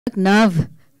Nav,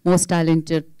 most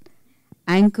talented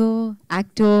anchor,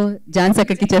 actor, Jhansi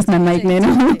ki chestunna mic nenu.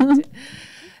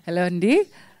 Hello అండి,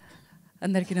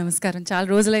 అందరికీ నమస్కారం. చాలా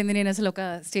రోజులైంది నేను అసలు ఒక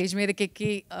స్టేజ్ మీదకి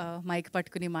ఎక్కి మైక్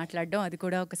పట్టుకుని మాట్లాడడం, అది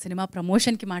కూడా ఒక సినిమా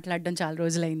ప్రమోషన్కి మాట్లాడడం చాలా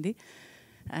రోజులైంది.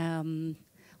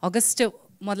 ఆగస్ట్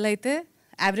మొదలైతే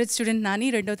యావరేజ్ స్టూడెంట్ నాని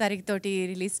 2వ తారీఖు తోటి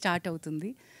రిలీజ్ స్టార్ట్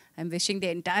అవుతుంది. I'm wishing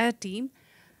the entire team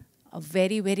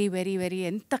very very very very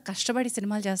ఎంత కష్టపడి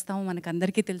సినిమాలు చేస్తామో మనకు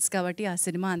అందరికీ తెలుసు కాబట్టి ఆ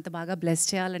సినిమా అంత బాగా బ్లెస్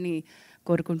చేయాలని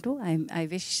కోరుకుంటూ I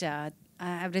wish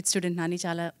average student Nani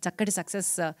చాలా చక్కటి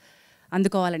సక్సెస్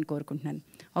అందుకోవాలని కోరుకుంటున్నాను.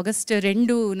 ఆగస్ట్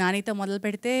 2 నానితో మొదలు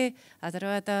పెడితే ఆ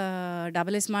తర్వాత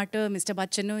డబుల్ స్మార్ట్, మిస్టర్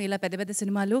బచ్చన్, ఇలా పెద్ద పెద్ద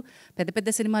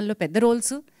సినిమాల్లో పెద్ద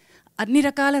రోల్స్, అన్ని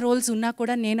రకాల రోల్స్ ఉన్నా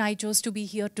కూడా నేను I chose to be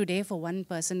here today for one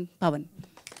person, Pawan.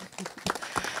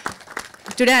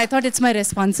 Today I thought it's my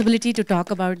responsibility to talk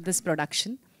about this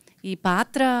production. ఈ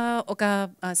పాత్ర ఒక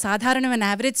సాధారణమైన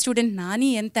యావరేజ్ స్టూడెంట్ నాని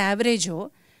ఎంత యావరేజో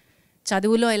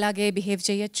చదువులో ఇలాగే బిహేవ్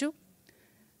చేయొచ్చు,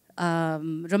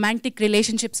 రొమాంటిక్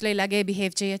రిలేషన్షిప్స్లో ఇలాగే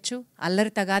బిహేవ్ చేయొచ్చు,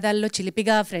 అల్లరి తగాదాల్లో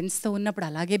చిలిపిగా ఫ్రెండ్స్తో ఉన్నప్పుడు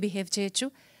అలాగే బిహేవ్ చేయొచ్చు.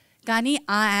 కానీ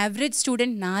ఆ యావరేజ్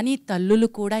స్టూడెంట్ నాని తల్లులు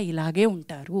కూడా ఇలాగే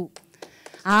ఉంటారు.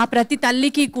 ఆ ప్రతి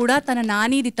తల్లికి కూడా తన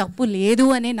నానిది తప్పు లేదు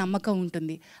అనే నమ్మకం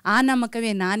ఉంటుంది. ఆ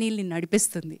నమ్మకమే నానీల్ని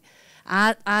నడిపిస్తుంది.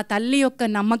 ఆ తల్లి యొక్క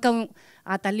నమ్మకం,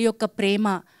 ఆ తల్లి యొక్క ప్రేమ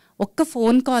ఒక్క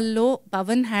ఫోన్ కాల్లో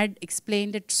Pawan had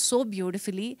explained it so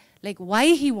beautifully, like why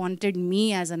he wanted me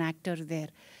as an actor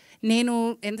there. నేను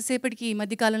ఎంతసేపటికి ఈ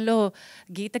మధ్యకాలంలో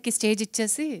గీతకి స్టేజ్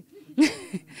ఇచ్చేసి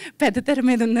పెద్ద తెర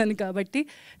మీద ఉన్నాను కాబట్టి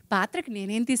పాత్రకి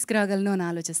నేనేం తీసుకురాగలను అని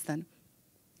ఆలోచిస్తాను.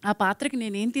 ఆ పాత్రకి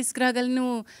నేనేం తీసుకురాగలను,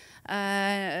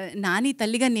 నాని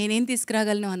తల్లిగా నేనేం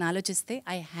తీసుకురాగలను అని ఆలోచిస్తే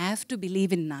I have to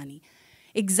believe in Nani.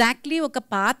 Exactly ఒక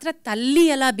పాత్ర తల్లి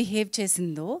ఎలా బిహేవ్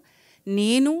చేసిందో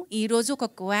నేను ఈరోజు ఒక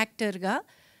కో యాక్టర్గా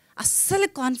అస్సలు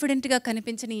కాన్ఫిడెంట్గా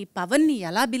కనిపించిన ఈ పవన్ని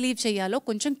ఎలా బిలీవ్ చేయాలో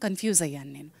కొంచెం కన్ఫ్యూజ్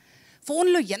అయ్యాను నేను.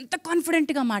 ఫోన్లో ఎంత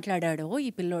కాన్ఫిడెంట్గా మాట్లాడాడో ఈ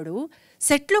పిల్లోడు,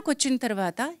 సెట్లోకి వచ్చిన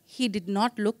తర్వాత he did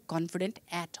not look confident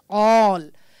at all.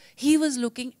 He was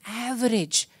looking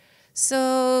average. So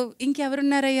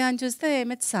ఇంకెవరున్నారయ్యా అని చూస్తే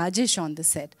ఏమైతే సాజేష్ on the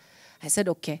set. I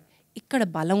said okay, ఇక్కడ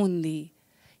బలం ఉంది.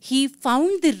 He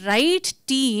found the right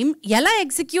team. ఎలా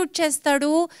ఎగ్జిక్యూట్ చేస్తాడు,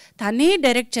 తనే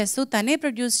డైరెక్ట్ చేస్తూ తనే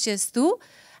ప్రొడ్యూస్ చేస్తూ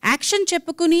యాక్షన్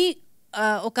చెప్పుకుని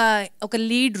ఒక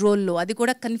లీడ్ రోల్లో, అది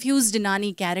కూడా కన్ఫ్యూజ్డ్ నాని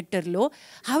క్యారెక్టర్లో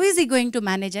హౌ ఈజ్ ఈ గోయింగ్ టు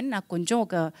మేనేజ్ అని నాకు కొంచెం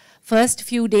ఒక first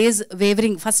few days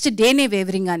wavering, first డేనే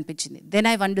వేవరింగ్ అనిపించింది. Then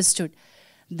I understood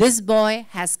this boy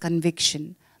has conviction,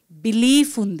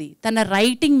 belief ఉంది. తన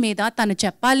రైటింగ్ మీద, తను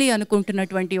చెప్పాలి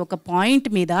అనుకుంటున్నటువంటి ఒక పాయింట్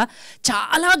మీద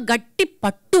చాలా గట్టి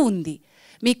పట్టు ఉంది.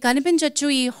 మీకు కనిపించవచ్చు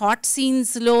ఈ హాట్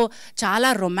సీన్స్లో, చాలా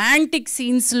రొమాంటిక్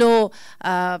సీన్స్లో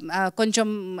కొంచెం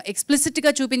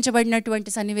ఎక్స్ప్లిసిట్గా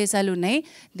చూపించబడినటువంటి సన్నివేశాలు ఉన్నాయి.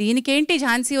 దీనికేంటి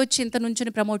ఝాన్సీ వచ్చి ఇంత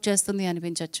నుంచుని ప్రమోట్ చేస్తుంది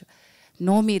అనిపించవచ్చు.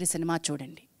 నో, మీరు సినిమా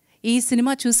చూడండి. ఈ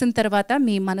సినిమా చూసిన తర్వాత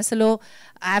మీ మనసులో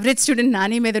యావరేజ్ స్టూడెంట్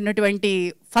నాని మీద ఉన్నటువంటి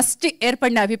ఫస్ట్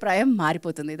ఏర్పడిన అభిప్రాయం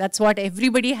మారిపోతుంది. That's what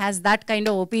everybody has that kind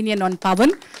of opinion on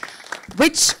Pawan,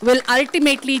 which will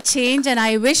ultimately change, and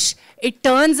I wish it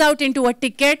turns out into a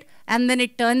ticket and then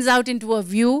it turns out into a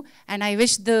view. And I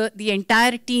wish the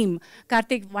entire team,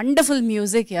 Karthik, wonderful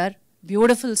music here,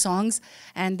 beautiful songs,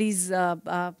 and these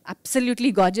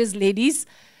absolutely gorgeous ladies,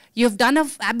 you have done a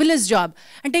fabulous job.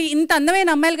 అంటే ఇంత అందమైన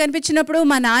అమ్మాయిలు కనిపించినప్పుడు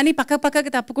మా నాని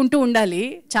పక్కకి తప్పుకుంటూ ఉండాలి,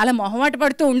 చాలా మొహమాట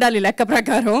పడుతూ ఉండాలి లెక్క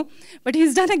ప్రకారం. But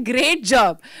he's done a great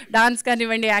job. Dance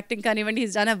కానివ్వండి, యాక్టింగ్ కానివ్వండి,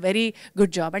 he's done a very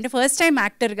good job. అంటే ఫస్ట్ టైం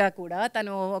యాక్టర్గా కూడా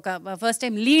తను ఒక ఫస్ట్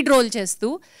టైం లీడ్ రోల్ చేస్తూ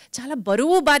చాలా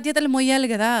బరువు బాధ్యతలు మొయ్యాలి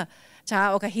కదా.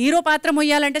 ఒక హీరో పాత్ర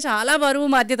మొయ్యాలంటే చాలా బరువు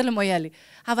బాధ్యతలు మొయ్యాలి.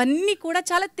 అవన్నీ కూడా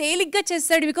చాలా తేలిగ్గా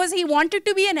చేస్తాడు. Because he wanted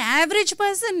to be an average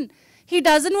person. He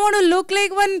doesn't want to look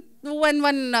like one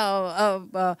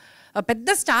పెద్ద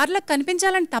స్టార్లకు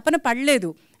కనిపించాలని తపన పడలేదు.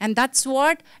 And that's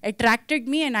what attracted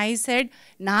me. And I said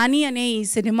Nani అనే ఈ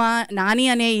సినిమా, నాని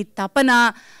అనే ఈ తపన,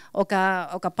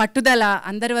 ఒక పట్టుదల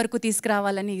అందరి వరకు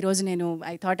తీసుకురావాలని ఈరోజు నేను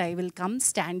I thought I will come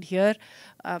stand here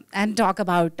and talk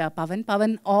about Pawan.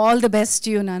 Pawan, all the best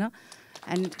you నాన్న,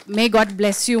 and may God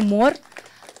bless you more.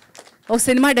 ఒక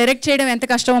సినిమా డైరెక్ట్ చేయడం ఎంత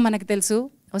కష్టమో మనకు తెలుసు,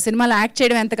 ఒక సినిమాలో యాక్ట్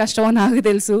చేయడం ఎంత కష్టమో నాకు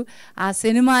తెలుసు. ఆ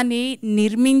సినిమాని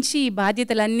నిర్మించి ఈ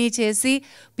బాధ్యతలన్నీ చేసి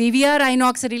పివిఆర్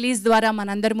ఐనాక్స్ రిలీజ్ ద్వారా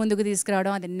మనందరి ముందుకు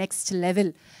తీసుకురావడం, అది next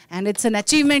level. And it's an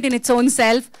achievement in its own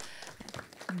self.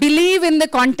 Believe in the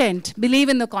content. Believe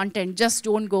in the content. Just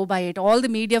don't go by it. All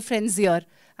the media friends here,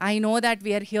 I know that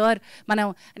we are here.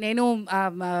 నేను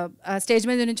stage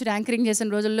మీద నుంచి anchoring చేసిన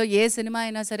రోజుల్లో ఏ cinema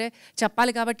అయినా సరే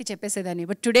చెప్పాలి కాబట్టి చెప్పేసేదాన్ని.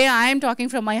 But today I'm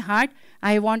talking from my heart.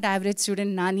 I want average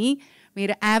student Nani.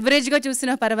 మీరు యావరేజ్గా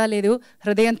చూసినా పర్వాలేదు,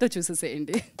 హృదయంతో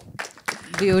చూసేసేయండి.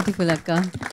 బ్యూటిఫుల్ అక్క.